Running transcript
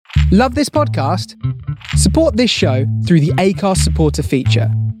Love this podcast? Support this show through the Acast supporter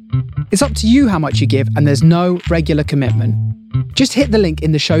feature. It's up to you how much you give, and there's no regular commitment. Just hit the link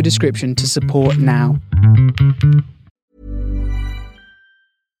in the show description to support now.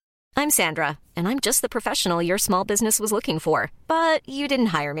 I'm Sandra, and I'm just the professional your small business was looking for. But you didn't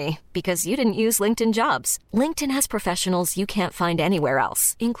hire me because you didn't use LinkedIn Jobs. LinkedIn has professionals you can't find anywhere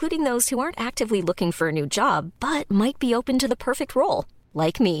else, including those who aren't actively looking for a new job, but might be open to the perfect role,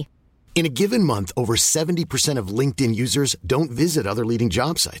 like me. In a given month, over 70% of LinkedIn users don't visit other leading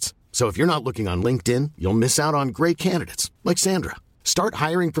job sites. So if you're not looking on LinkedIn, you'll miss out on great candidates like Sandra. Start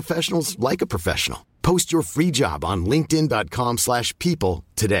hiring professionals like a professional. Post your free job on linkedin.com/people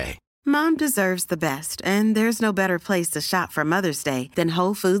today. Mom deserves the best, and there's no better place to shop for Mother's Day than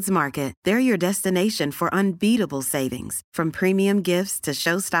Whole Foods Market. They're your destination for unbeatable savings, from premium gifts to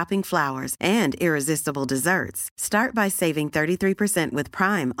show-stopping flowers and irresistible desserts. Start by saving 33% with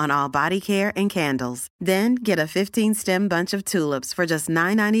Prime on all body care and candles. Then get a 15-stem bunch of tulips for just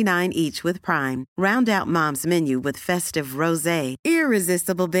 $9.99 each with Prime. Round out Mom's menu with festive rosé,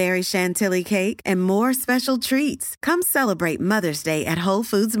 irresistible berry chantilly cake, and more special treats. Come celebrate Mother's Day at Whole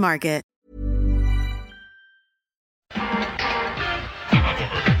Foods Market.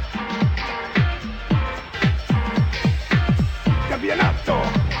 Campionato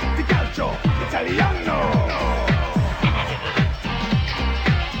di calcio italiano.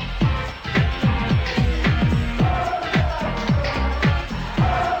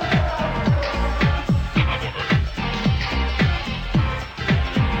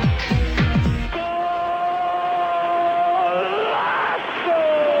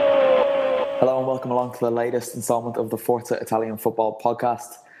 Hello and welcome along to the latest instalment of the Forza Italian Football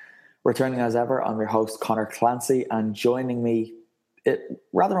Podcast. Returning as ever, I'm your host Connor Clancy, and joining me,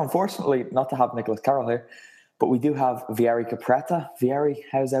 rather unfortunately not to have Nicholas Carroll here, but we do have Vieri Capretta. Vieri,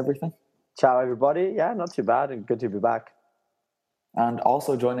 how's everything? Ciao everybody, yeah, not too bad and good to be back. And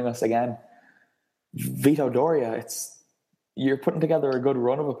also joining us again, Vito Doria. You're putting together a good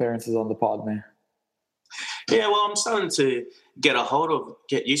run of appearances on the pod now. Yeah, well, I'm starting to get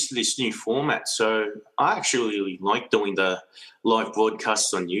used to this new format. So I actually really like doing the live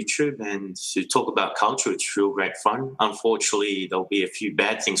broadcasts on YouTube and to talk about culture. It's real great fun. Unfortunately, there'll be a few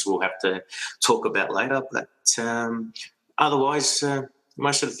bad things we'll have to talk about later. But otherwise,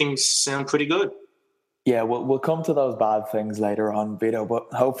 most of the things sound pretty good. Yeah, we'll come to those bad things later on, Vito,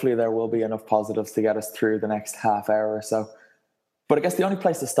 but hopefully there will be enough positives to get us through the next half hour or so. But I guess the only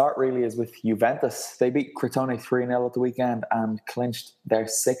place to start really is with Juventus. They beat Crotone 3-0 at the weekend and clinched their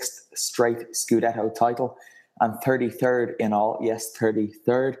 6th straight Scudetto title and 33rd in all. Yes,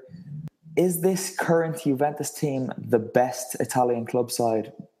 33rd. Is this current Juventus team the best Italian club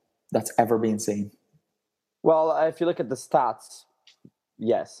side that's ever been seen? Well, if you look at the stats,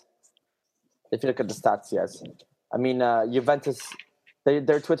 yes. Yes. I mean, Juventus,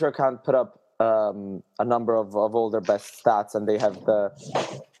 their Twitter account put up a number of all their best stats, and they have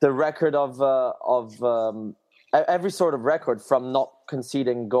the record of every sort of record, from not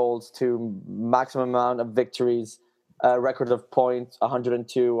conceding goals to maximum amount of victories, record of points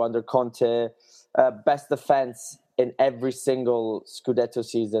 102 under Conte, best defense in every single Scudetto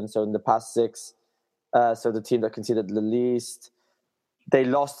season, so in the past 6, so the team that conceded the least. They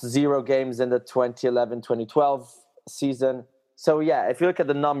lost 0 games in the 2011-2012 season. So, yeah, if you look at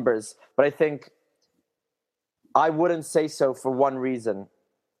the numbers, but I think I wouldn't say so for one reason.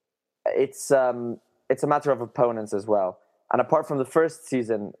 It's a matter of opponents as well. And apart from the first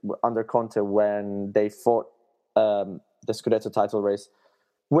season under Conte, when they fought the Scudetto title race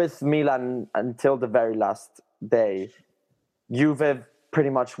with Milan until the very last day, Juve pretty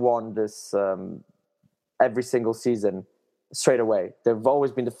much won this every single season straight away. They've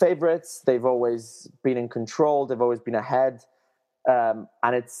always been the favorites. They've always been in control. They've always been ahead. And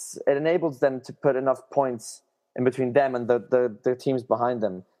it enables them to put enough points in between them and the teams behind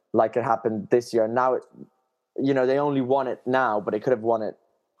them, like it happened this year. Now, they only won it now, but they could have won it,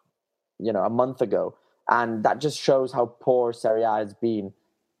 a month ago. And that just shows how poor Serie A has been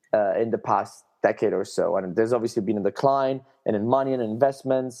in the past decade or so. And there's obviously been a decline in money and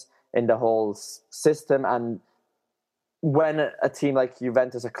investments in the whole system. And when a team like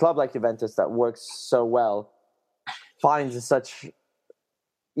Juventus, a club like Juventus that works so well, finds such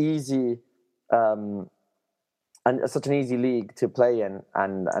easy and such an easy league to play in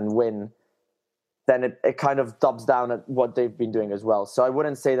and win, then it kind of doubles down at what they've been doing as well. So I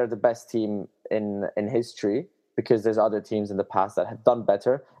wouldn't say they're the best team in history, because there's other teams in the past that have done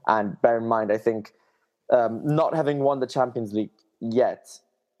better. And bear in mind, I think not having won the Champions League yet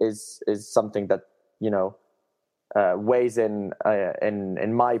is something that, weighs in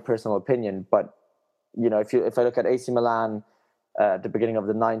my personal opinion. But if I look at AC Milan at the beginning of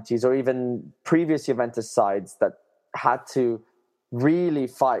the 90s, or even previous Juventus sides that had to really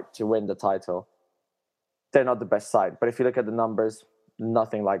fight to win the title, they're not the best side. But if you look at the numbers,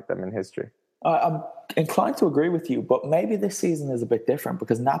 nothing like them in history. I'm inclined to agree with you, but maybe this season is a bit different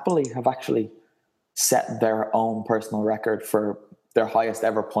because Napoli have actually set their own personal record for their highest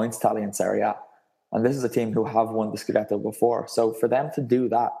ever points tally in Serie A. And this is a team who have won the Scudetto before. So for them to do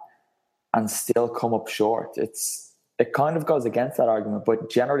that and still come up short, it kind of goes against that argument. But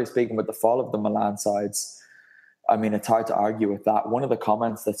generally speaking, with the fall of the Milan sides, I mean, it's hard to argue with that. One of the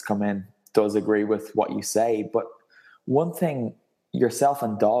comments that's come in does agree with what you say. But one thing, yourself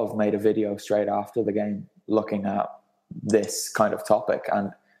and Dov made a video straight after the game looking at this kind of topic.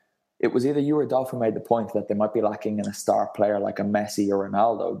 And it was either you or Dov who made the point that they might be lacking in a star player like a Messi or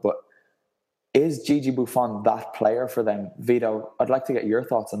Ronaldo. But is Gigi Buffon that player for them? Vito, I'd like to get your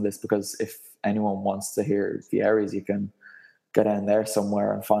thoughts on this, because if anyone wants to hear the Aries, you can get in there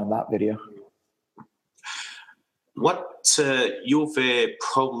somewhere and find that video. What Juve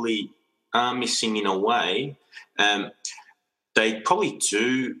probably are missing in a way, they probably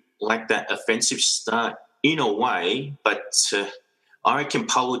do like that offensive start in a way, but I reckon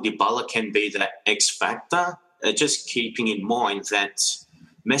Paulo Dybala can be that X factor, just keeping in mind that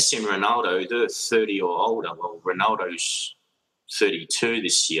Messi and Ronaldo, they're 30 or older. Well, Ronaldo's 32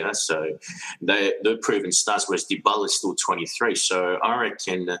 this year, so they're proven stars, whereas Dybala's still 23. So I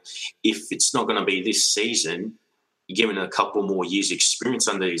reckon if it's not going to be this season, given a couple more years' experience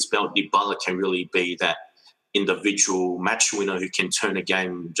under his belt, Dybala can really be that individual match winner who can turn a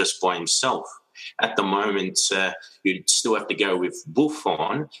game just by himself. At the moment, you'd still have to go with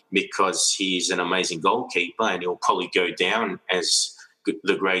Buffon because he's an amazing goalkeeper and he'll probably go down as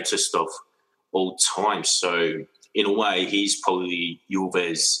the greatest of all time. So, in a way, he's probably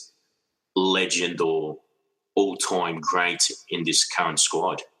Juve's legend or all-time great in this current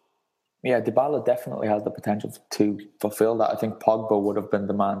squad. Yeah, Dybala definitely has the potential to fulfill that. I think Pogba would have been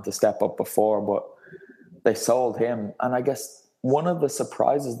the man to step up before, but they sold him. And I guess one of the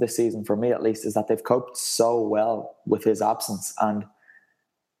surprises this season, for me at least, is that they've coped so well with his absence. And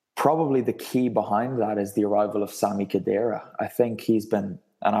probably the key behind that is the arrival of Sami Khedira. I think he's been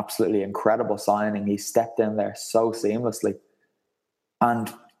an absolutely incredible signing. He stepped in there so seamlessly.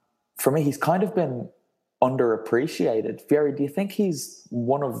 And for me, he's kind of been underappreciated. Fieri, do you think he's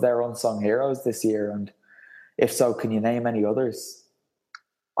one of their unsung heroes this year? And if so, can you name any others?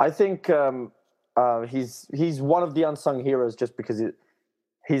 I think he's one of the unsung heroes just because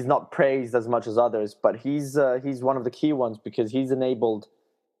he's not praised as much as others, but he's one of the key ones because he's enabled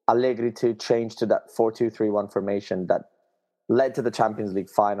Allegri to change to that 4-2-3-1 formation that led to the Champions League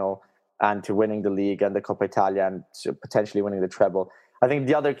final and to winning the league and the Coppa Italia and to potentially winning the treble. I think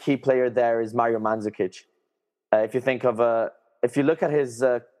the other key player there is Mario Mandzukic. If you look at his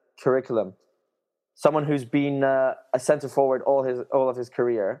curriculum, someone who's been a centre forward all of his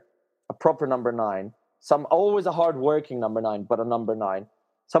career, a proper number 9, always a hard-working number 9, but a number 9,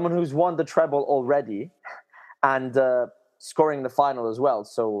 someone who's won the treble already, and scoring the final as well.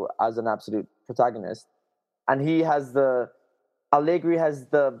 So as an absolute protagonist, and Allegri has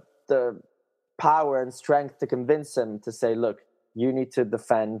the power and strength to convince him to say, look, you need to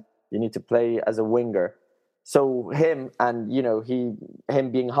defend, you need to play as a winger. So him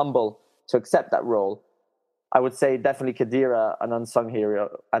being humble to accept that role, I would say definitely Khedira, an unsung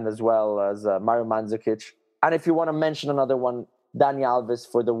hero, and as well as Mario Mandzukic. And if you want to mention another one, Dani Alves,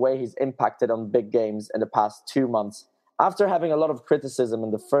 for the way he's impacted on big games in the past 2 months. After having a lot of criticism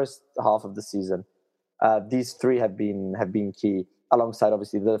in the first half of the season, these three have been key, alongside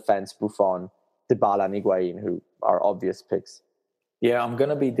obviously the defense, Buffon, Dybala and Higuain, who are obvious picks. Yeah, I'm going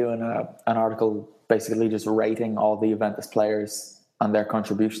to be doing an article basically just rating all the Juventus players and their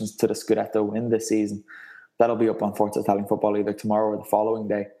contributions to the Scudetto win this season. That'll be up on Forza Italian Football either tomorrow or the following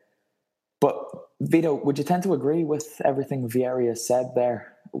day. But Vito, would you tend to agree with everything Vieri has said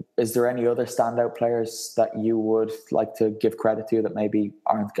there? Is there any other standout players that you would like to give credit to that maybe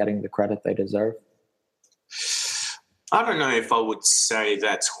aren't getting the credit they deserve? I don't know if I would say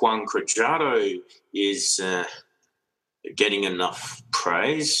that Juan Cuadrado is getting enough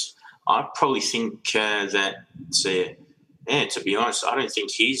praise. I probably think that, to be honest, I don't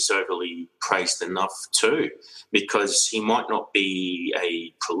think he's overly praised enough too, because he might not be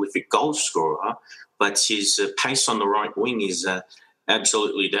a prolific goal scorer, but his pace on the right wing is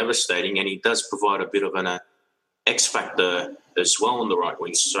absolutely devastating, and he does provide a bit of an X factor as well on the right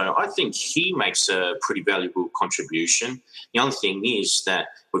wing. So I think he makes a pretty valuable contribution. The only thing is that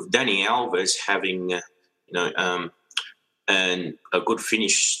with Dani Alves having and a good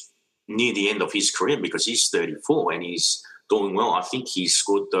finish near the end of his career, because he's 34 and he's doing well. I think he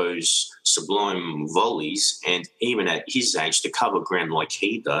scored those sublime volleys, and even at his age, to cover ground like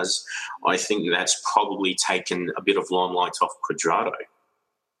he does, I think that's probably taken a bit of limelight off Cuadrado.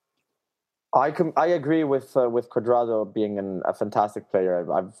 I agree with Cuadrado being a fantastic player.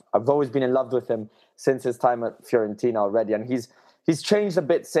 I've always been in love with him since his time at Fiorentina already, and he's changed a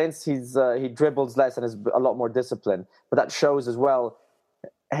bit since. He dribbles less and is a lot more disciplined, but that shows as well.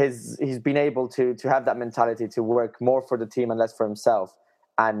 He's been able to have that mentality to work more for the team and less for himself,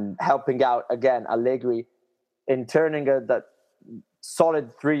 and helping out again Allegri in turning that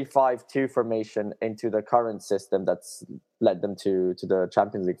solid 3-5-2 formation into the current system that's led them to the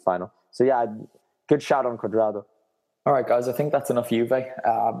Champions League final. So yeah, good shout on Cuadrado. All right, guys, I think that's enough Juve.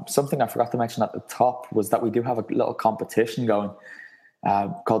 Something I forgot to mention at the top was that we do have a little competition going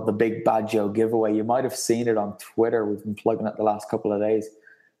called the Big Bad Joe giveaway. You might have seen it on Twitter. We've been plugging it the last couple of days.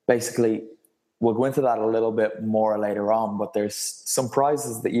 Basically, we'll go into that a little bit more later on, but there's some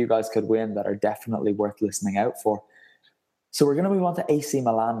prizes that you guys could win that are definitely worth listening out for. So we're going to move on to AC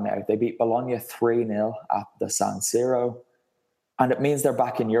Milan now. They beat Bologna 3-0 at the San Siro. And it means they're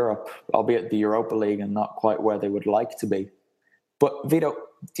back in Europe, albeit the Europa League and not quite where they would like to be. But Vito,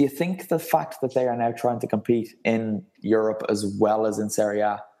 do you think the fact that they are now trying to compete in Europe as well as in Serie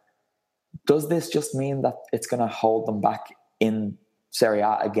A, does this just mean that it's going to hold them back in Serie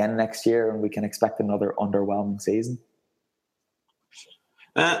A again next year and we can expect another underwhelming season?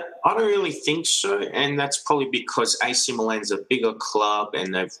 I don't really think so. And that's probably because AC Milan's a bigger club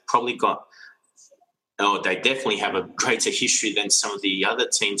and they've probably got... they definitely have a greater history than some of the other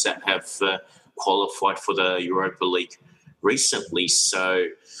teams that have qualified for the Europa League recently. So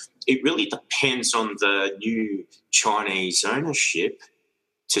it really depends on the new Chinese ownership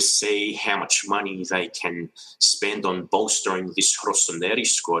to see how much money they can spend on bolstering this Rossoneri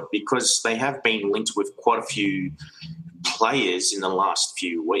squad, because they have been linked with quite a few players in the last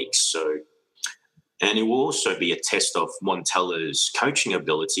few weeks. And it will also be a test of Montella's coaching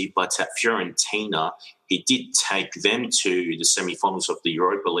ability. But at Fiorentina, he did take them to the semi-finals of the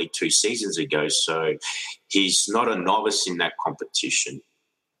Europa League 2 seasons ago. So he's not a novice in that competition.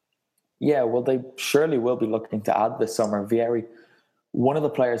 Yeah, well, they surely will be looking to add this summer. Vieri, one of the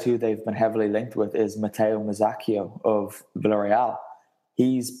players who they've been heavily linked with is Matteo Musacchio of Villarreal.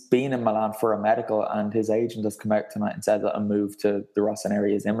 He's been in Milan for a medical, and his agent has come out tonight and said that a move to the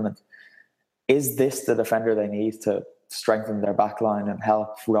Rossoneri is imminent. Is this the defender they need to strengthen their backline and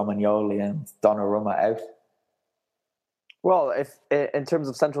help Romagnoli and Donnarumma out? Well, if in terms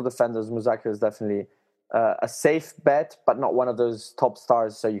of central defenders, Musacchio is definitely a safe bet, but not one of those top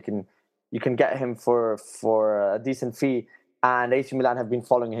stars. So you can get him for a decent fee. And AC Milan have been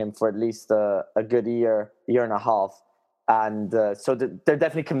following him for at least a good year and a half. And so they're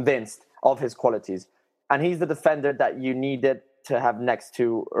definitely convinced of his qualities. And he's the defender that you needed to have next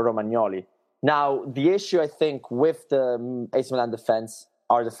to Romagnoli. Now, the issue, I think, with the AC Milan defense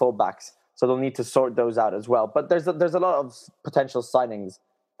are the fullbacks. So they'll need to sort those out as well. But there's a lot of potential signings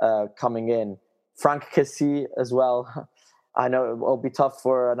coming in. Frank Kessie as well. I know it will be tough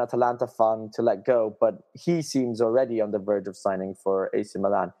for an Atalanta fan to let go, but he seems already on the verge of signing for AC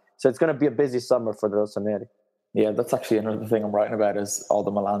Milan. So it's going to be a busy summer for the Rossoneri. Yeah, that's actually another thing I'm writing about is all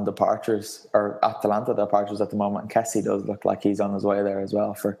the Milan departures, or Atalanta departures at the moment. And Kessie does look like he's on his way there as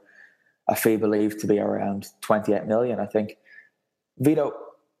well for a fee believed to be around 28 million, I think. Vito,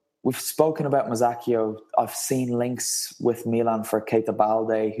 we've spoken about Musacchio. I've seen links with Milan for Keita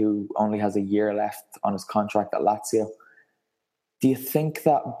Balde, who only has a year left on his contract at Lazio. Do you think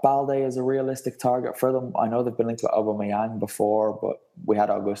that Balde is a realistic target for them? I know they've been linked with Aubameyang before, but we had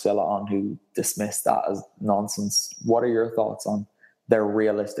Augusilla on who dismissed that as nonsense. What are your thoughts on their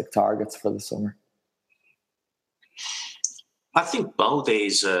realistic targets for the summer? I think Balde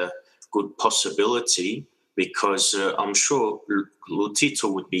is a good possibility because I'm sure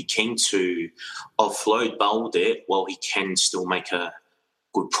Lotito would be keen to offload Balde while he can still make a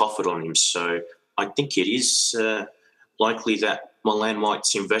good profit on him. So I think it is likely that Milan might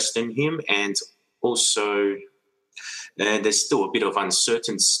invest in him, and also there's still a bit of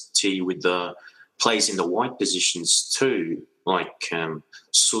uncertainty with the players in the wide positions too, like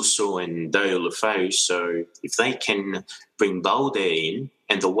Suso and Deulofeu. So if they can bring Balde in,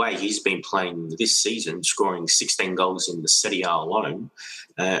 and the way he's been playing this season, scoring 16 goals in the Serie A alone,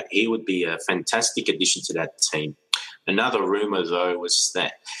 he would be a fantastic addition to that team. Another rumour, though, was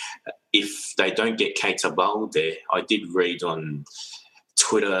that if they don't get Keita Balde, I did read on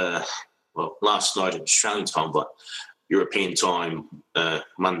Twitter, well, last night in Australian time, but European time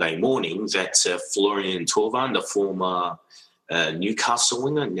Monday morning that Florian Thauvin, the former Newcastle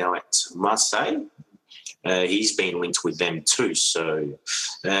winger, now at Marseille, he's been linked with them too. So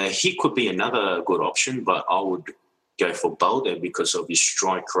he could be another good option, but I would go for Balde because of his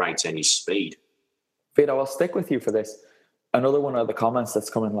strike rate and his speed. Vito, I'll stick with you for this. Another one of the comments that's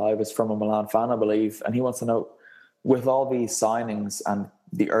coming live is from a Milan fan, I believe, and he wants to know, with all these signings and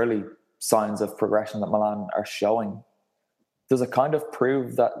the early signs of progression that Milan are showing, does it kind of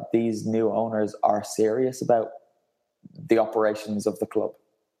prove that these new owners are serious about the operations of the club?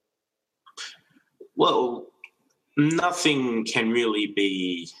 Well, nothing can really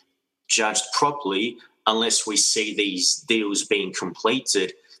be judged properly unless we see these deals being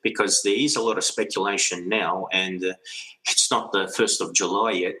completed, because there is a lot of speculation now, and it's not the 1st of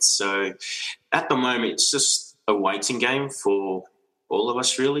July yet. So at the moment, it's just a waiting game for all of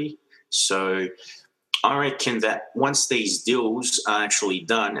us, really. So I reckon that once these deals are actually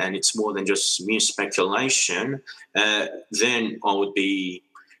done and it's more than just mere speculation, then I would be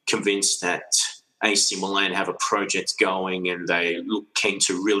convinced that AC Milan have a project going and they look keen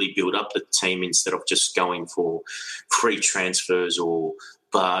to really build up the team instead of just going for free transfers or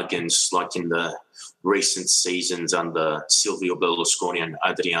bargains like in the recent seasons under Silvio Berlusconi and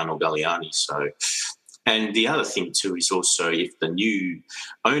Adriano Galliani. So, and the other thing too is also if the new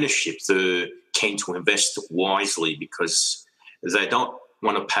ownership, they're keen to invest wisely because they don't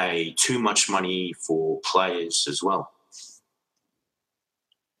want to pay too much money for players as well.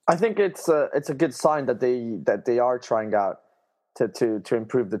 I think it's a good sign that they are trying out to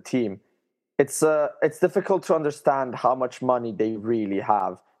improve the team. It's difficult to understand how much money they really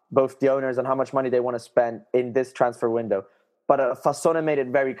have, both the owners and how much money they want to spend in this transfer window. But Fassone made it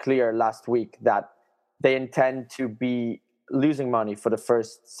very clear last week that they intend to be losing money for the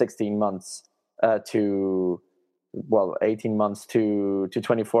first 16 months 18 months to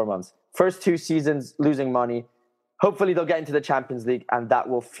 24 months. First 2 seasons losing money. Hopefully they'll get into the Champions League and that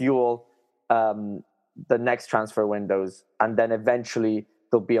will fuel the next transfer windows. And then eventually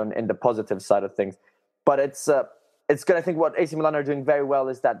they'll be in the positive side of things. But it's good. I think what AC Milan are doing very well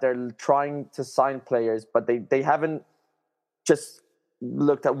is that they're trying to sign players, but they haven't just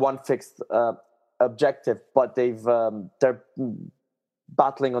looked at one fixed objective, but they're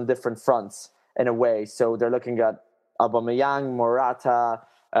battling on different fronts in a way. So they're looking at Aubameyang, Morata,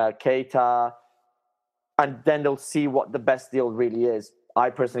 Keita, and then they'll see what the best deal really is.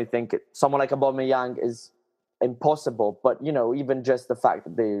 I personally think someone like Aubameyang is impossible, but even just the fact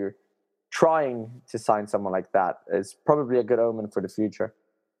that they're trying to sign someone like that is probably a good omen for the future.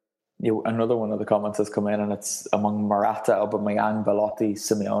 Another one of the comments has come in, and it's among Morata, Aubameyang, Belotti,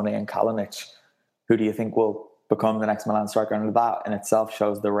 Simeone, and Kalinic. Who do you think will become the next Milan striker? And that in itself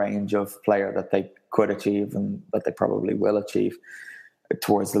shows the range of player that they could achieve and that they probably will achieve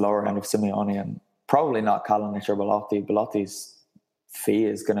towards the lower end of Simeone, and probably not Kalinic or Belotti. Belotti's fee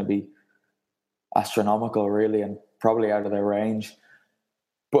is going to be astronomical, really, and probably out of their range.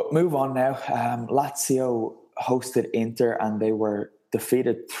 But move on now. Lazio hosted Inter and they were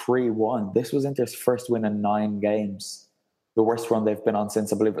defeated 3-1. This was Inter's first win in 9 games. The worst run they've been on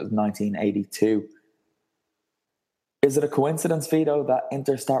since, I believe it was 1982. Is it a coincidence, Vito, that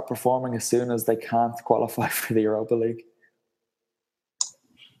Inter start performing as soon as they can't qualify for the Europa League?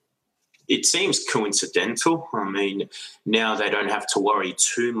 It seems coincidental. I mean, now they don't have to worry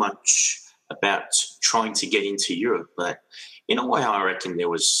too much about trying to get into Europe. But in a way, I reckon there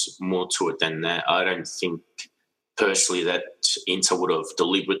was more to it than that. I don't think personally that Inter would have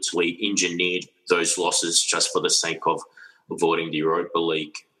deliberately engineered those losses just for the sake of avoiding the Europa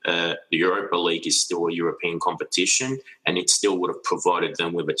League. The Europa League is still a European competition, and it still would have provided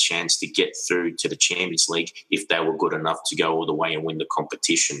them with a chance to get through to the Champions League if they were good enough to go all the way and win the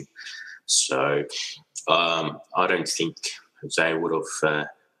competition. So I don't think they would have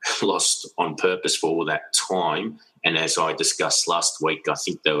lost on purpose for all that time. And as I discussed last week, I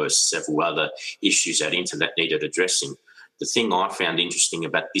think there were several other issues at Inter that needed addressing. The thing I found interesting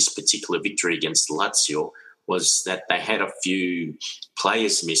about this particular victory against Lazio was that they had a few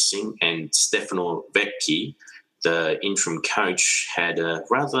players missing, and Stefano Vecchi, the interim coach, had a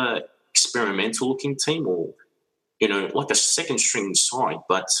rather experimental-looking team, or, like a second-string side.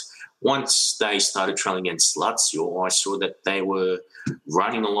 But once they started trailing against Lazio, I saw that they were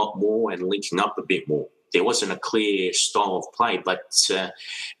running a lot more and linking up a bit more. There wasn't a clear style of play, but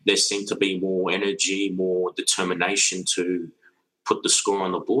there seemed to be more energy, more determination to put the score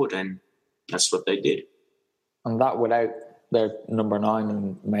on the board, and that's what they did. And that without their number 9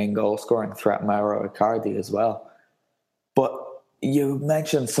 and main goal scoring threat, Mauro Icardi, as well. But You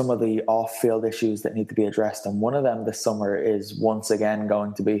mentioned some of the off-field issues that need to be addressed, and one of them this summer is once again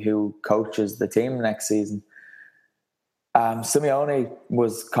going to be who coaches the team next season. Simeone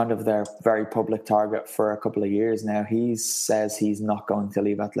was kind of their very public target for a couple of years now. He says he's not going to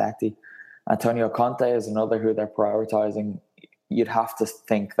leave Atleti. Antonio Conte is another who they're prioritising. You'd have to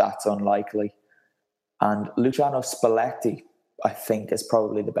think that's unlikely. And Luciano Spalletti, I think, is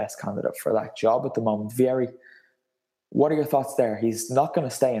probably the best candidate for that job at the moment. Vieri, what are your thoughts there? He's not going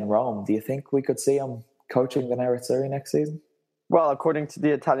to stay in Rome. Do you think we could see him coaching the Nerazzurri next season? Well, according to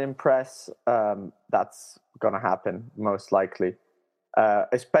the Italian press, that's going to happen, most likely.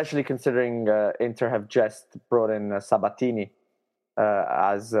 Especially considering Inter have just brought in Sabatini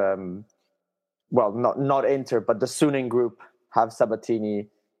as... well, not Inter, but the Suning group have Sabatini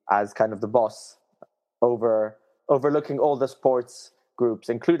as kind of the boss overlooking all the sports groups,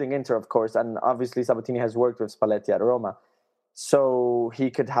 including Inter, of course. And obviously Sabatini has worked with Spalletti at Roma. So he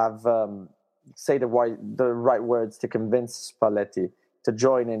could have, say the right words to convince Spalletti to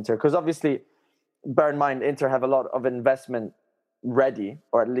join Inter. Because obviously, bear in mind, Inter have a lot of investment ready,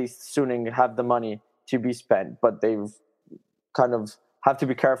 or at least Suning have the money to be spent, but they've kind of have to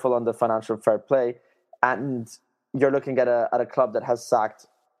be careful on the financial fair play. And you're looking at a club that has sacked,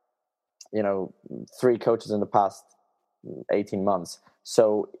 3 coaches in the past 18 months.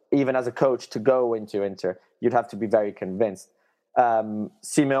 So even as a coach to go into Inter, you'd have to be very convinced.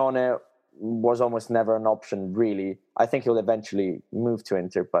 Simeone was almost never an option, really. I think he'll eventually move to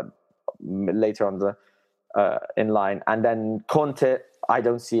Inter, but later on in line. And then Conte, I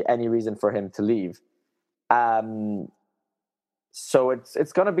don't see any reason for him to leave. So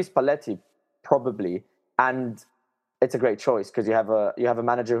it's going to be Spalletti, probably. And it's a great choice because you have a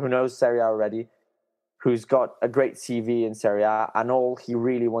manager who knows Serie A already, who's got a great CV in Serie A, and all he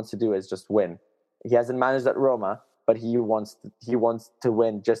really wants to do is just win. He hasn't managed at Roma, but he wants to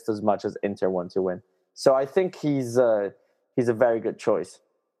win just as much as Inter want to win. So I think he's a very good choice.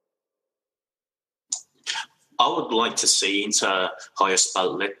 I would like to see Inter hire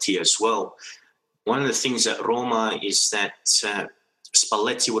Spalletti as well. One of the things at Roma is that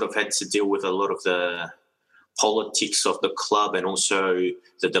Spalletti would have had to deal with a lot of the politics of the club and also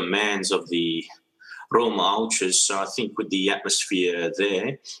the demands of the Roma ultras. So I think with the atmosphere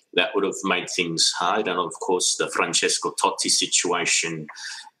there, that would have made things hard. And of course, the Francesco Totti situation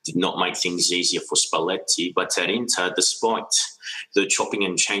did not make things easier for Spalletti. But at Inter, despite the chopping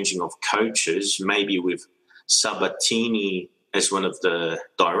and changing of coaches, maybe with Sabatini as one of the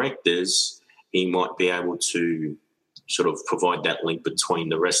directors, he might be able to sort of provide that link between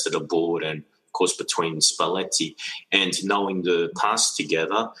the rest of the board and, of course, between Spalletti. And knowing the past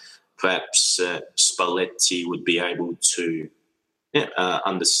together, perhaps Spalletti would be able to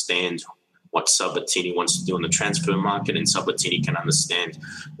understand what Sabatini wants to do in the transfer market, and Sabatini can understand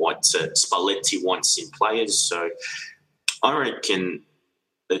what Spalletti wants in players. So I reckon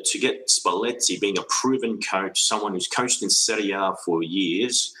that to get Spalletti, being a proven coach, someone who's coached in Serie A for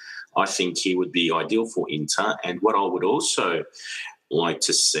years, I think he would be ideal for Inter. And what I would also like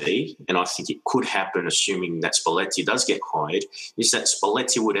to see, and I think it could happen assuming that Spalletti does get hired, is that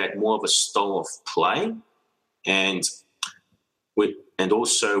Spalletti would add more of a style of play, and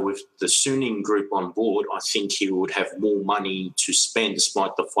also with the Suning group on board, I think he would have more money to spend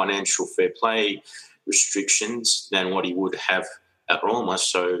despite the financial fair play restrictions than what he would have at Roma.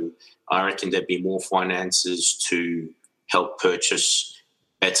 So I reckon there'd be more finances to help purchase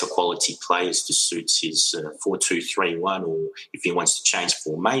better quality players to suit his 4-2-3-1, or if he wants to change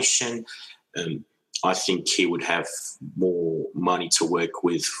formation, I think he would have more money to work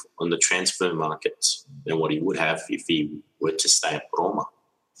with on the transfer market than what he would have if he were to stay at Roma.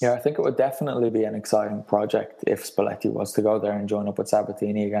 Yeah, I think it would definitely be an exciting project if Spalletti was to go there and join up with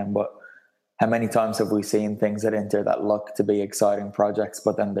Sabatini again. But how many times have we seen things at Inter that look to be exciting projects,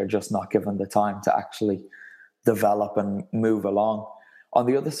 but then they're just not given the time to actually develop and move along? On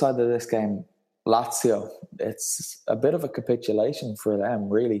the other side of this game, Lazio, it's a bit of a capitulation for them,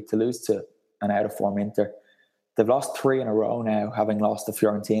 really, to lose to an out-of-form Inter. They've lost 3 in a row now, having lost to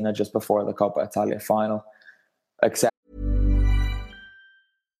Fiorentina just before the Coppa Italia final.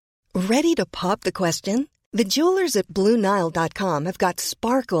 Ready to pop the question? The jewelers at BlueNile.com have got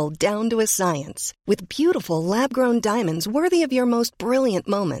sparkle down to a science with beautiful lab-grown diamonds worthy of your most brilliant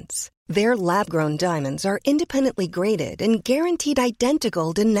moments. Their lab-grown diamonds are independently graded and guaranteed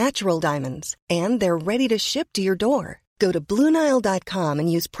identical to natural diamonds, and they're ready to ship to your door. Go to BlueNile.com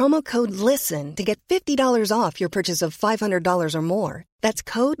and use promo code LISTEN to get $50 off your purchase of $500 or more. That's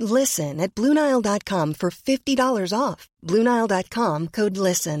code LISTEN at BlueNile.com for $50 off. BlueNile.com, code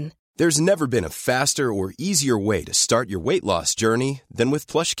LISTEN. There's never been a faster or easier way to start your weight loss journey than with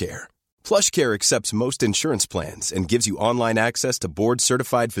PlushCare. PlushCare accepts most insurance plans and gives you online access to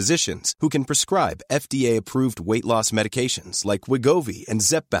board-certified physicians who can prescribe FDA-approved weight loss medications like Wegovy and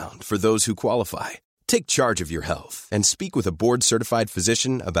Zepbound for those who qualify. Take charge of your health and speak with a board-certified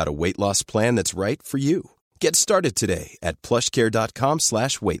physician about a weight loss plan that's right for you. Get started today at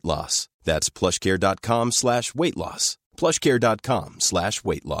plushcare.com/weight loss. That's plushcare.com/weight loss.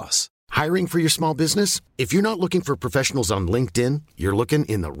 plushcare.com/weight loss. Hiring for your small business? If you're not looking for professionals on LinkedIn, you're looking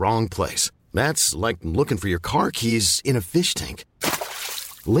in the wrong place. That's like looking for your car keys in a fish tank.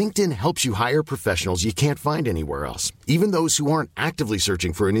 LinkedIn helps you hire professionals you can't find anywhere else, even those who aren't actively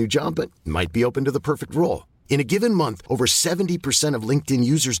searching for a new job but might be open to the perfect role. In a given month, over 70% of LinkedIn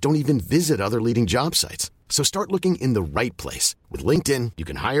users don't even visit other leading job sites. So start looking in the right place. With LinkedIn, you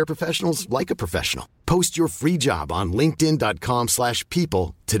can hire professionals like a professional. Post your free job on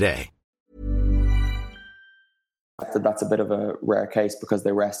linkedin.com/people today. That's a bit of a rare case because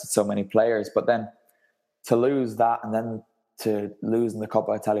they rested so many players. But then to lose that and then to lose in the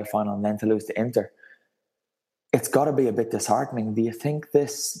Coppa Italia final and then to lose to Inter, it's got to be a bit disheartening. Do you think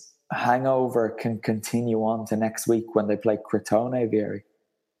this hangover can continue on to next week when they play Crotone, Vieri?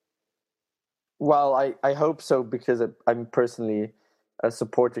 Well, I hope so, because I'm personally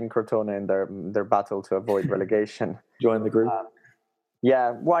supporting Crotone in their battle to avoid relegation. Join the group.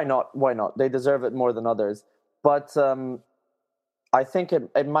 Yeah, why not? Why not? They deserve it more than others. But I think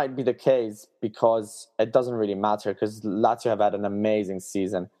it might be the case because it doesn't really matter, because Lazio have had an amazing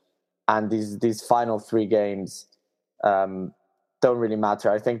season, and these final 3 games don't really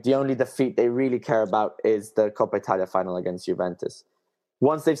matter. I think the only defeat they really care about is the Coppa Italia final against Juventus.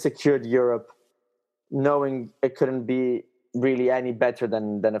 Once they've secured Europe, knowing it couldn't be really any better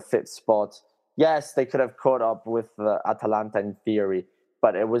than a 5th spot. Yes, they could have caught up with Atalanta in theory,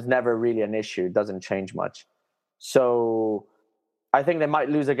 but it was never really an issue. It doesn't change much. So I think they might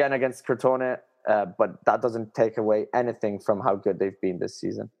lose again against Crotone, but that doesn't take away anything from how good they've been this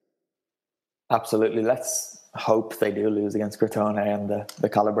season. Absolutely. Let's hope they do lose against Crotone and the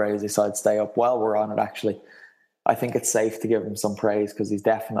Calabrese side stay up. While we're on it, actually, I think it's safe to give him some praise because he's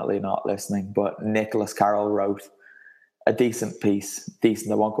definitely not listening. But Nicholas Carroll wrote a decent piece.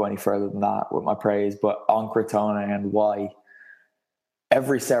 Decent, I won't go any further than that with my praise, but on Crotone and why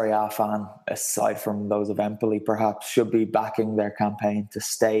every Serie A fan, aside from those of Empoli perhaps, should be backing their campaign to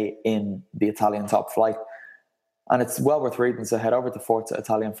stay in the Italian top flight. And it's well worth reading, so head over to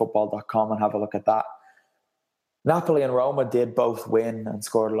ForzaItalianFootball.com and have a look at that. Napoli and Roma did both win and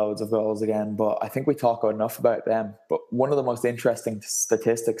scored loads of goals again, but I think we talk enough about them. But one of the most interesting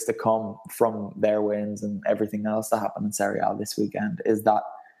statistics to come from their wins and everything else that happened in Serie A this weekend is that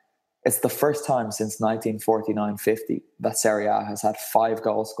it's the first time since 1949-50 that Serie A has had 5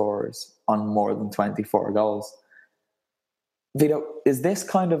 goal scorers on more than 24 goals. Vito, is this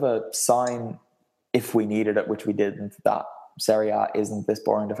kind of a sign, if we needed it, which we didn't, that Serie A isn't this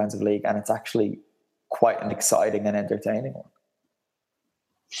boring defensive league and it's actually quite an exciting and entertaining one?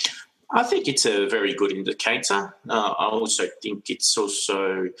 I think it's a very good indicator. I also think it's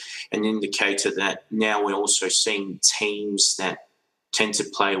also an indicator that now we're also seeing teams that tend to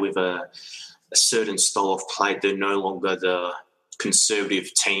play with a certain style of play. They're no longer the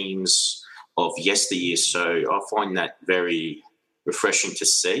conservative teams of yesteryear. So I find that very refreshing to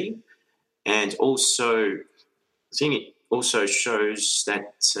see. And also, I think it also shows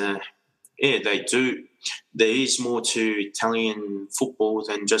that, there is more to Italian football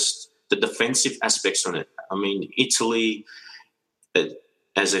than just the defensive aspects on it. I mean, Italy,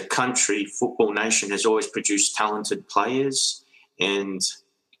 as a country, football nation, has always produced talented players, and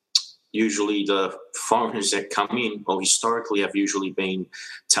usually the foreigners that come in, or historically have usually been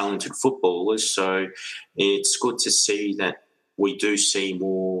talented footballers. So it's good to see that we do see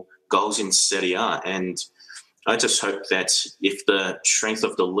more goals in Serie A, and I just hope that if the strength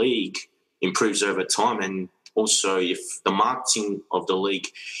of the league improves over time, and also if the marketing of the league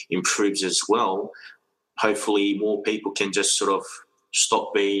improves as well, hopefully more people can just sort of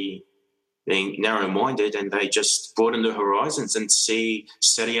stop being narrow-minded and they just broaden the horizons and see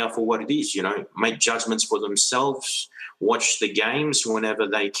Serie A for what it is, make judgments for themselves, watch the games whenever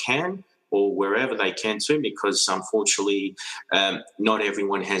they can or wherever they can too, because unfortunately not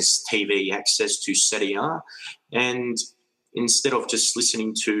everyone has TV access to Serie A. And instead of just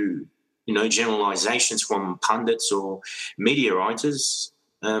listening to generalizations from pundits or media writers,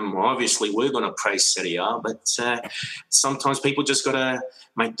 obviously we're going to praise Serie A, but sometimes people just got to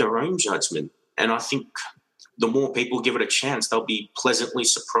make their own judgment. And I think the more people give it a chance, they'll be pleasantly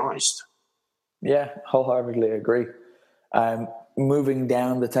surprised. Yeah, wholeheartedly agree. moving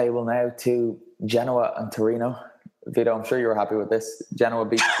down the table now to Genoa and Torino. Vito, I'm sure you were happy with this. Genoa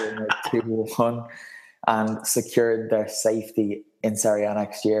beat Torino 2-1 and secured their safety in Serie A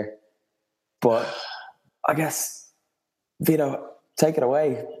next year. But I guess, Vito, take it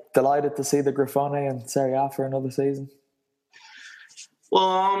away. Delighted to see the Grifone in Serie A for another season. Well,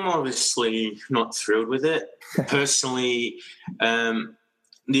 I'm obviously not thrilled with it. Personally,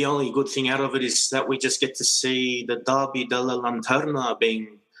 the only good thing out of it is that we just get to see the Derby della Lanterna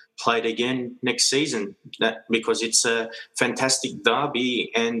being played again next season, because it's a fantastic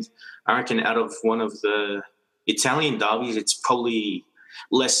derby, and I reckon out of one of the Italian derbies, it's probably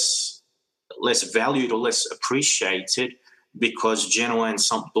less valued or less appreciated, because Genoa and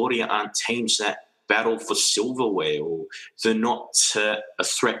Sampdoria aren't teams that battle for silverware, or they're not a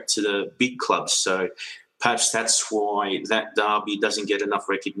threat to the big clubs. So perhaps that's why that derby doesn't get enough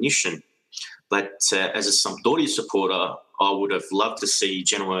recognition. But as a Sampdoria supporter, I would have loved to see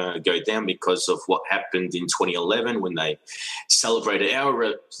Genoa go down because of what happened in 2011 when they celebrated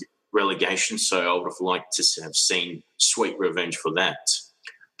our relegation. So I would have liked to have seen sweet revenge for that.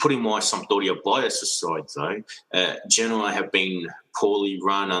 Putting my Sampdoria bias aside, though, Genoa have been poorly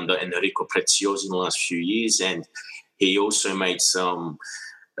run under Enrico Preziosi in the last few years, and he also made some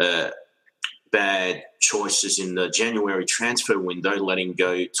bad choices in the January transfer window, letting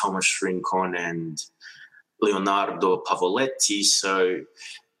go Thomas Rincon and Leonardo Pavoletti. So,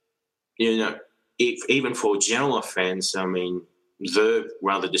 even for Genoa fans, I mean, they're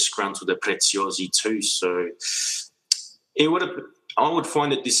rather disgruntled at Preziosi too. So I would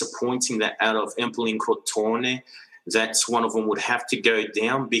find it disappointing that out of Empoli and Crotone, that's one of them would have to go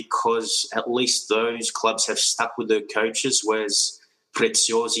down, because at least those clubs have stuck with their coaches, whereas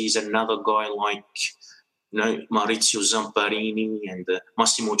Preziosi is another guy like Maurizio Zamparini and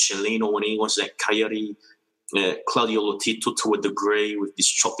Massimo Cellino when he was at Cagliari, Claudio Lotito to a degree, with this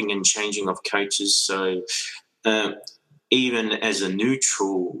chopping and changing of coaches. So even as a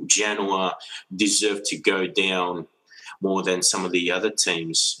neutral, Genoa deserve to go down more than some of the other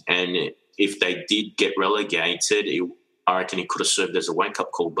teams. And if they did get relegated, I reckon it could have served as a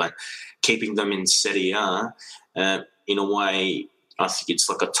wake-up call. But keeping them in Serie A, in a way, I think it's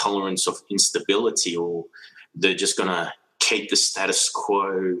like a tolerance of instability, or they're just going to keep the status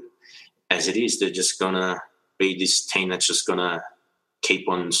quo as it is. They're just going to be this team that's just going to keep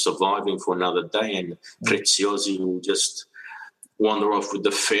on surviving for another day, and Preziosi will just wander off with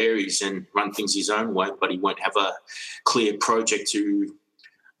the fairies and run things his own way, but he won't have a clear project to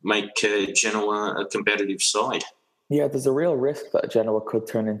make Genoa a competitive side. Yeah, there's a real risk that Genoa could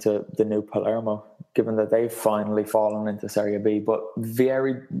turn into the new Palermo, given that they've finally fallen into Serie B. But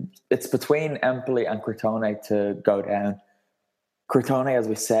it's between Empoli and Crotone to go down. Crotone, as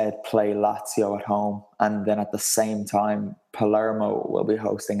we said, play Lazio at home, and then at the same time, Palermo will be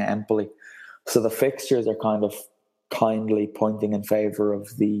hosting Empoli. So the fixtures are kind of kindly pointing in favour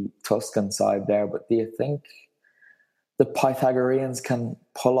of the Tuscan side there. But do you think the Pythagoreans can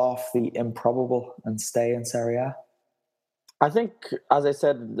pull off the improbable and stay in Serie A? I think, as I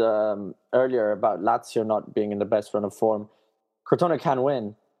said earlier about Lazio not being in the best run of form, Crotone can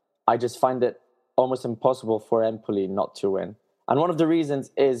win. I just find it almost impossible for Empoli not to win. And one of the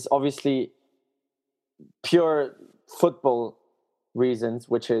reasons is obviously pure football reasons,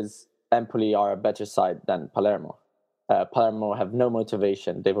 which is Empoli are a better side than Palermo. Palermo have no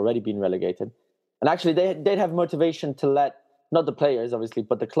motivation. They've already been relegated. And actually, they'd have motivation to let, not the players, obviously,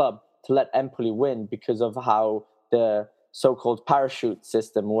 but the club, to let Empoli win because of how the so-called parachute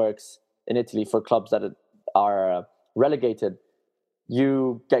system works in Italy for clubs that are relegated.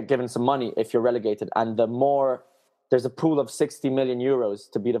 You get given some money if you're relegated, and the more there's a pool of 60 million euros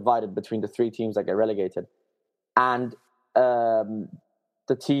to be divided between the three teams that get relegated, and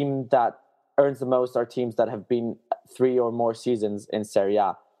the team that earns the most are teams that have been 3 or more seasons in Serie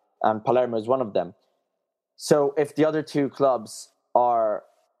A, and Palermo is one of them. So if the other two clubs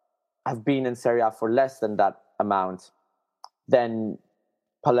have been in Serie A for less than that amount, then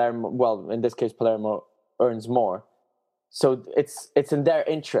Palermo, well, in this case, Palermo earns more. So it's in their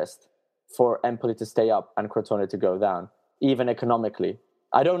interest for Empoli to stay up and Crotone to go down, even economically.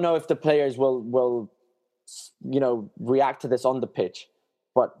 I don't know if the players will react to this on the pitch,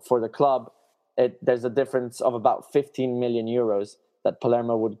 but for the club, there's a difference of about 15 million euros that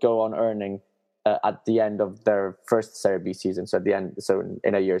Palermo would go on earning at the end of their first Serie B season. So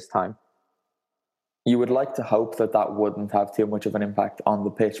in a year's time. You would like to hope that wouldn't have too much of an impact on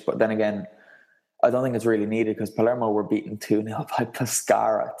the pitch, but then again, I don't think it's really needed because Palermo were beaten 2-0 by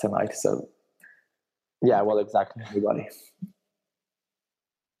Pescara tonight. So, yeah, well, exactly. Everybody.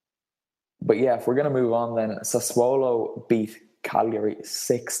 But yeah, if we're going to move on, then Sassuolo beat Cagliari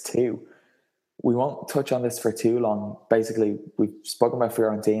 6-2. We won't touch on this for too long. Basically, we've spoken about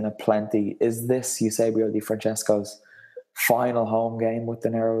Fiorentina plenty. Is this Eusebio Di Francesco's final home game with the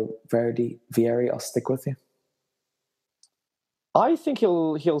Nero Vieri? I'll stick with you. I think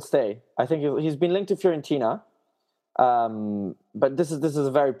he'll stay. I think he's been linked to Fiorentina, but this is a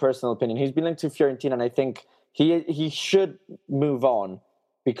very personal opinion. He's been linked to Fiorentina, and I think he should move on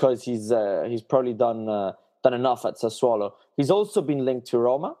because he's probably done enough at Sassuolo. He's also been linked to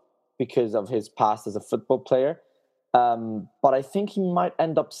Roma because of his past as a football player, but I think he might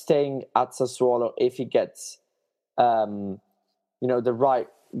end up staying at Sassuolo if he gets the right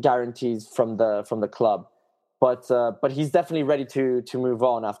guarantees from the club. But he's definitely ready to move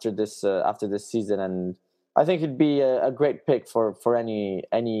on after this season, and I think it'd be a great pick for any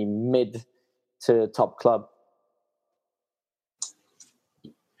mid to top club.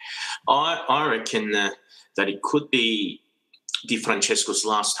 I reckon that it could be Di Francesco's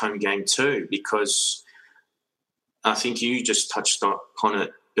last home game too, because I think you just touched upon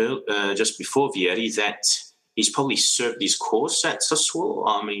it just before, Vieri, that he's probably served his course at Sassuolo.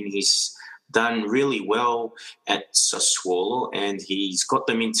 I mean, he's done really well at Sassuolo, and he's got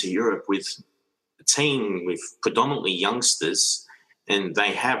them into Europe with a team with predominantly youngsters, and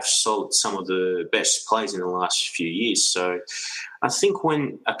they have sold some of the best players in the last few years. So I think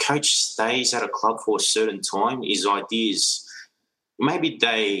when a coach stays at a club for a certain time, his ideas, maybe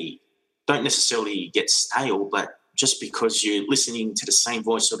they don't necessarily get stale, but just because you're listening to the same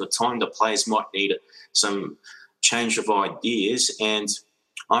voice all the time, the players might need some change of ideas. And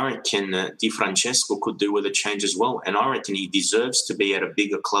I reckon Di Francesco could do with a change as well. And I reckon he deserves to be at a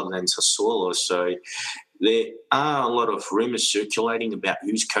bigger club than Sassuolo. So there are a lot of rumours circulating about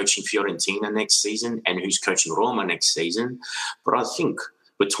who's coaching Fiorentina next season and who's coaching Roma next season. But I think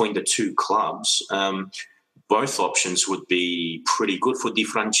between the two clubs, both options would be pretty good for Di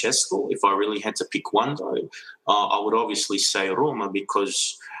Francesco. If I really had to pick one, though, I would obviously say Roma,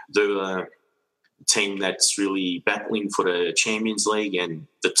 because the team that's really battling for the Champions League and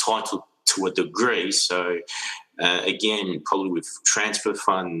the title to a degree. So, again, probably with transfer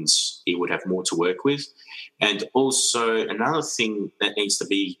funds, he would have more to work with. And also another thing that needs to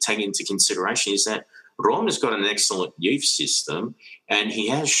be taken into consideration is that Roma's got an excellent youth system, and he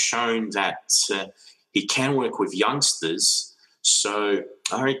has shown that he can work with youngsters. So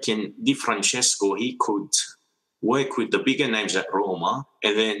I reckon Di Francesco, he could work with the bigger names at Roma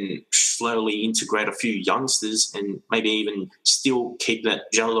and then slowly integrate a few youngsters and maybe even still keep that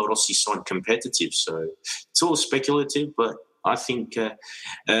Giallorossi side competitive. So it's all speculative, but I think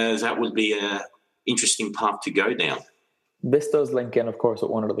that would be an interesting path to go down. This does link in, of course,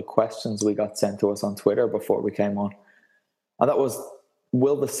 with one of the questions we got sent to us on Twitter before we came on. And that was,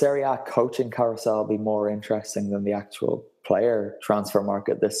 will the Serie A coaching carousel be more interesting than the actual player transfer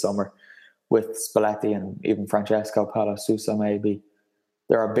market this summer? With Spalletti and even Francesco Palo Sousa, maybe.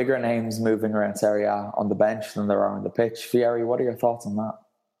 There are bigger names moving around Serie A on the bench than there are on the pitch. Vieri, what are your thoughts on that?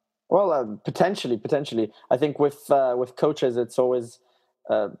 Well, potentially. I think with coaches, it's always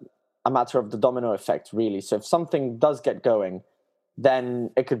a matter of the domino effect, really. So if something does get going, then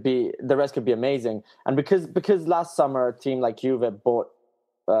the rest could be amazing. And because last summer a team like Juve bought,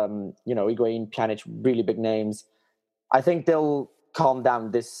 Higuain, Pjanic, really big names, I think they'll calm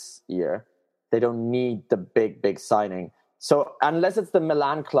down this year. They don't need the big signing. So unless it's the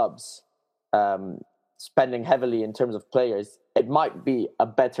Milan clubs spending heavily in terms of players, it might be a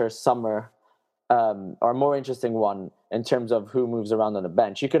better summer or a more interesting one in terms of who moves around on the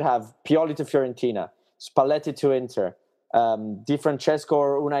bench. You could have Pioli to Fiorentina, Spalletti to Inter, Di Francesco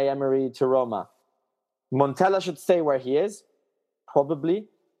or Unai Emery to Roma. Montella should stay where he is, probably.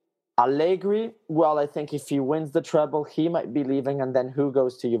 Allegri, well, I think if he wins the treble, he might be leaving, and then who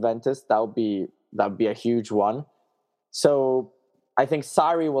goes to Juventus? That would be a huge one. So I think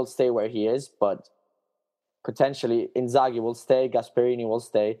Sarri will stay where he is, but potentially Inzaghi will stay, Gasperini will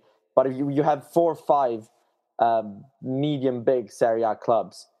stay. But if you have 4 or 5 medium big Serie A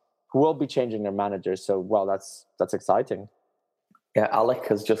clubs who will be changing their managers, so well, that's exciting. Yeah, Alec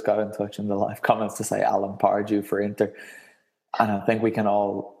has just got in touch in the live comments to say Alan Pardew for Inter. And I think we can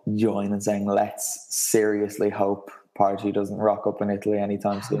all join in saying, let's seriously hope Pardew doesn't rock up in Italy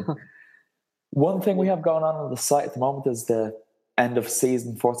anytime soon. One thing we have going on the site at the moment is the end of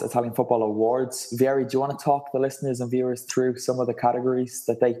season Forza Italian Football Awards. Vieri, do you want to talk the listeners and viewers through some of the categories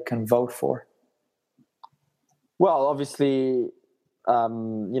that they can vote for? Well, obviously,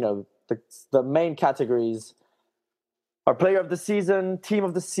 the main categories are player of the season, team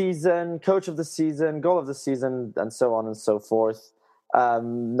of the season, coach of the season, goal of the season, and so on and so forth.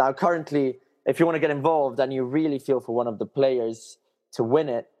 Now, currently, if you want to get involved and you really feel for one of the players to win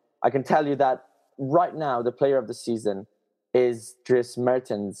it, I can tell you that right now the player of the season is Dries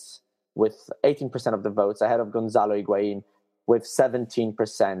Mertens with 18% of the votes, ahead of Gonzalo Higuain with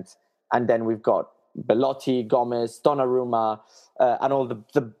 17%. And then we've got Belotti, Gomez, Donnarumma, and all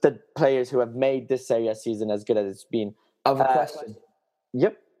the players who have made this Serie A season as good as it's been. I have a question.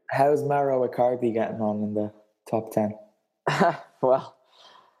 Yep. How's Mauro Icardi getting on in the top 10?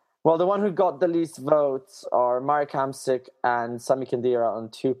 Well, the one who got the least votes are Marek Hamsik and Sami Khedira on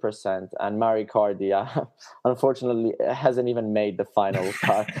 2%, and Mauro Icardi, unfortunately, hasn't even made the final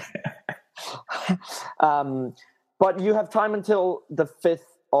cut. But you have time until the 5th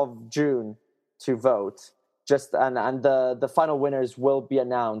of June to vote. And the final winners will be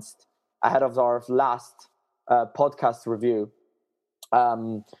announced ahead of our last podcast review.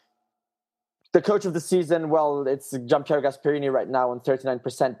 The coach of the season, well, it's Gianpiero Gasperini right now on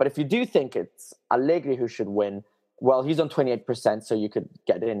 39%. But if you do think it's Allegri who should win, well, he's on 28%, so you could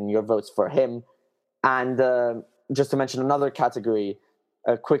get in your votes for him. And just to mention another category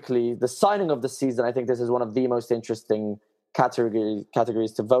quickly, the signing of the season, I think this is one of the most interesting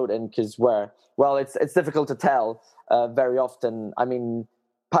categories to vote in, because it's difficult to tell very often. I mean,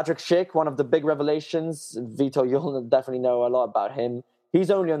 Patrick Schick, one of the big revelations. Vito, you'll definitely know a lot about him. He's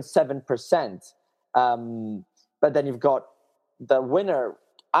only on 7%. But then you've got the winner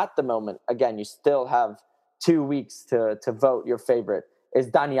at the moment. Again, you still have 2 weeks to vote your favorite. Is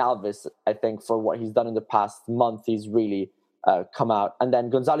Dani Alves, I think, for what he's done in the past month. He's really come out. And then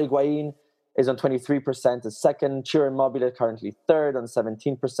Gonzalo Higuain is on 23% as second. Ciro Immobile currently third on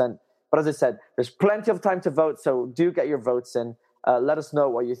 17%. But as I said, there's plenty of time to vote, so do get your votes in. Let us know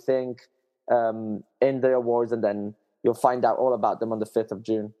what you think in the awards, and then you'll find out all about them on the 5th of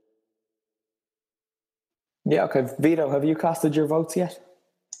June. Yeah, okay. Vito, have you casted your votes yet?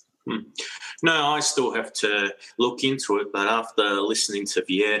 No, I still have to look into it, but after listening to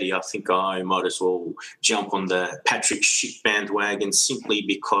Vieri, I think I might as well jump on the Patrick Schick bandwagon, simply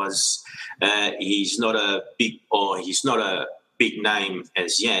because he's not a big name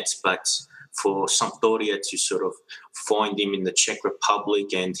as yet, but for Sampdoria to sort of find him in the Czech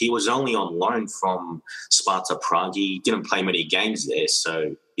Republic, and he was only on loan from Sparta Prague. He didn't play many games there,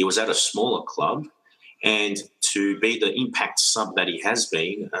 so he was at a smaller club. And to be the impact sub that he has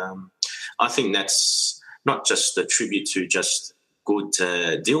been, I think that's not just a tribute to just good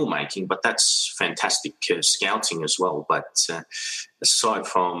deal making, but that's fantastic scouting as well. But aside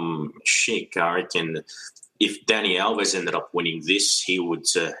from Schick, I reckon if Dani Alves ended up winning this, he would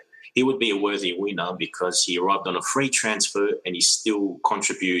be a worthy winner, because he arrived on a free transfer and he's still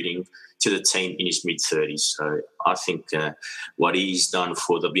contributing to the team in his mid-30s. So I think what he's done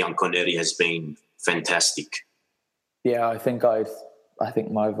for the Bianconeri has been fantastic. Yeah, I think my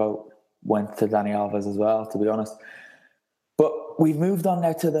vote went to Dani Alves as well, to be honest. But we've moved on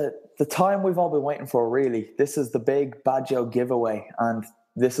now to the time we've all been waiting for, really. This is the big Baggio giveaway, and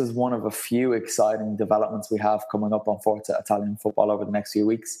this is one of a few exciting developments we have coming up on Forza Italian Football over the next few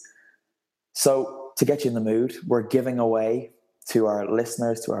weeks. So to get you in the mood, we're giving away to our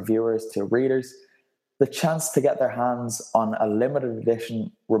listeners, to our viewers, to readers, the chance to get their hands on a limited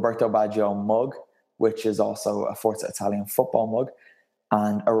edition Roberto Baggio mug, which is also a Forza Italian Football mug,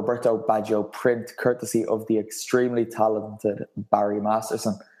 and a Roberto Baggio print courtesy of the extremely talented Barry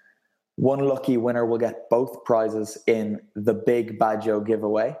Masterson. One lucky winner will get both prizes in the big Baggio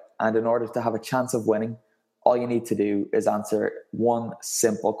giveaway. And in order to have a chance of winning, all you need to do is answer one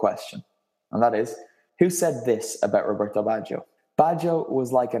simple question. And that is, who said this about Roberto Baggio? Baggio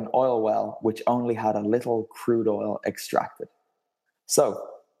was like an oil well which only had a little crude oil extracted. So,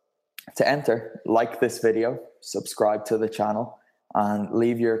 to enter, like this video, subscribe to the channel, and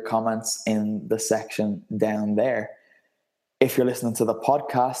leave your comments in the section down there. If you're listening to the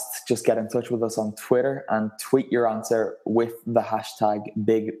podcast, just get in touch with us on Twitter and tweet your answer with the hashtag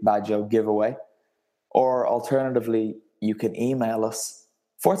BigBaggioGiveaway. Or alternatively, you can email us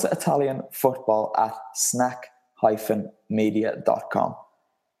forzaitalianfootball@snack-media.com.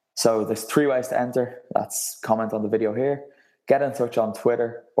 So there's 3 ways to enter. That's comment on the video here, get in touch on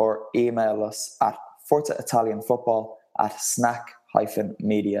Twitter, or email us at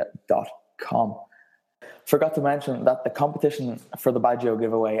forzaitalianfootball@snack-media.com. Forgot to mention that the competition for the Baggio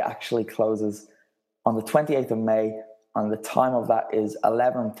giveaway actually closes on the 28th of May, and the time of that is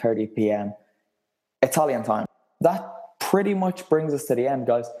 11:30 p.m. Italian time. That pretty much brings us to the end,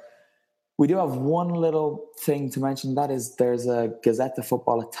 guys. We do have one little thing to mention. That is, there's a Gazzetta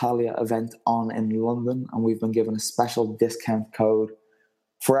Football Italia event on in London, and we've been given a special discount code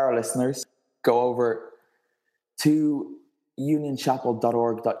for our listeners. Go over to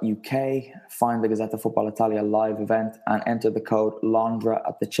unionchapel.org.uk, find the Gazzetta Football Italia live event and enter the code Londra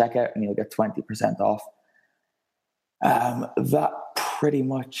at the checkout and you'll get 20% off. That pretty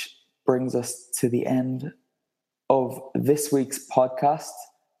much brings us to the end of this week's podcast.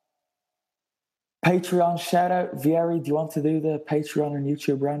 Patreon shout out. Vieri, do you want to do the Patreon and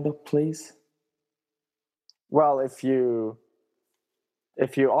YouTube roundup, please? Well, if you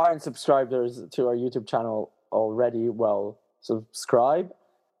aren't subscribers to our YouTube channel already, well, subscribe.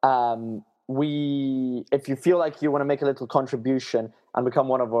 If you feel like you want to make a little contribution and become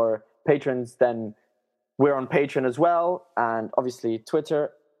one of our patrons, then we're on Patreon as well, and obviously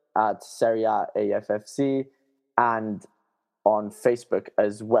Twitter at Serie A AFFC, and on Facebook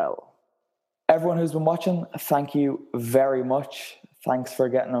as well. Everyone who's been watching, thank you very much. Thanks for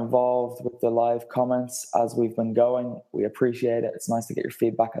getting involved with the live comments as we've been going. We appreciate it. It's nice to get your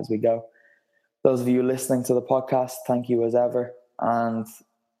feedback as we go. Those of you listening to the podcast, thank you as ever. And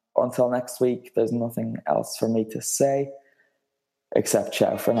until next week, there's nothing else for me to say except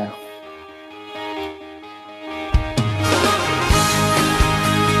ciao for now.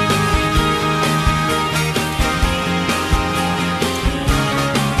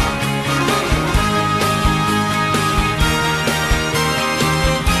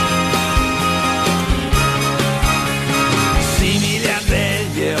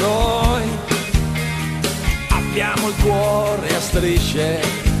 Strisce,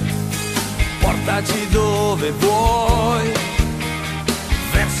 portaci dove vuoi,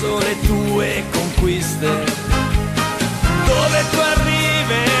 verso le tue conquiste, dove tu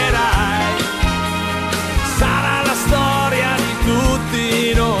arriverai, sarà la storia di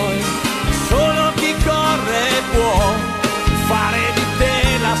tutti noi, solo chi corre può fare di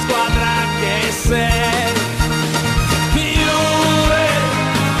te la squadra che sei.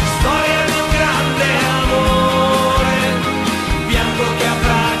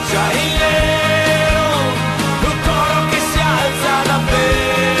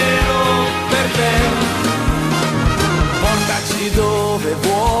 Dove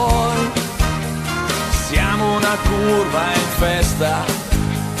vuoi, siamo una curva in festa,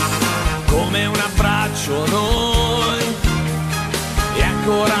 come un abbraccio noi, e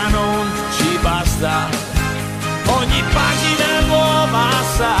ancora non ci basta, ogni pagina nuova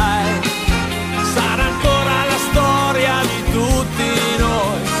sai, sarà ancora la storia di tutti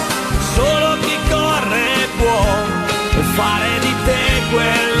noi, solo chi corre può fare di te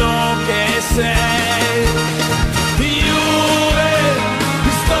quello che sei.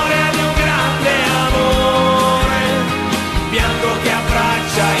 Storia di un grande amore, bianco che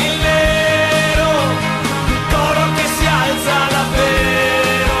abbraccia il nero, coro che si alza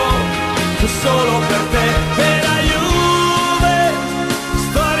davvero, solo per te e la Juve,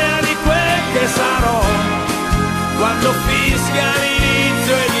 storia di quel che sarò, quando fischia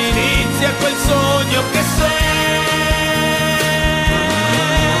l'inizio ed inizia quel sogno che sei.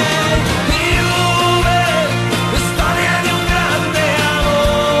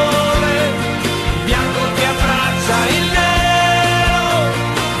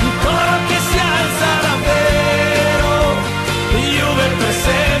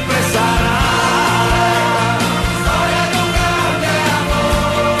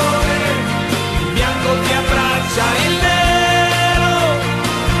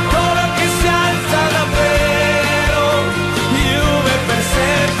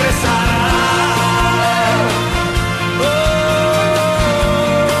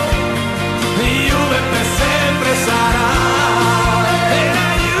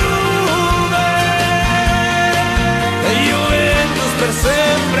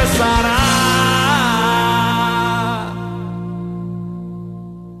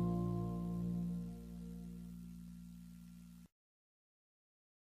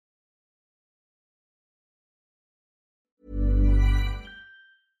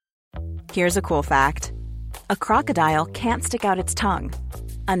 Here's a cool fact. A crocodile can't stick out its tongue.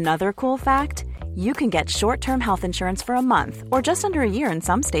 Another cool fact, you can get short-term health insurance for a month or just under a year in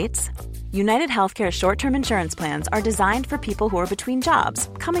some states. United Healthcare short-term insurance plans are designed for people who are between jobs,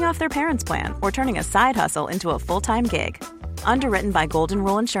 coming off their parents' plan, or turning a side hustle into a full-time gig. Underwritten by Golden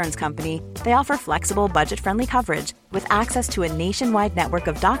Rule Insurance Company, they offer flexible, budget-friendly coverage with access to a nationwide network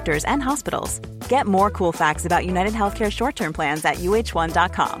of doctors and hospitals. Get more cool facts about United Healthcare short-term plans at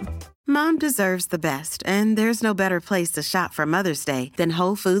uh1.com. Mom deserves the best, and there's no better place to shop for Mother's Day than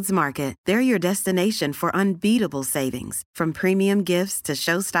Whole Foods Market. They're your destination for unbeatable savings, from premium gifts to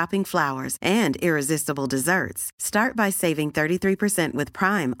show-stopping flowers and irresistible desserts. Start by saving 33% with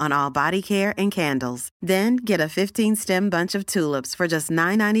Prime on all body care and candles. Then get a 15-stem bunch of tulips for just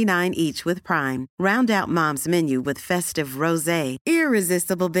 $9.99 each with Prime. Round out Mom's menu with festive rosé,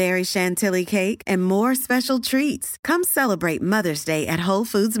 irresistible berry chantilly cake, and more special treats. Come celebrate Mother's Day at Whole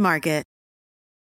Foods Market.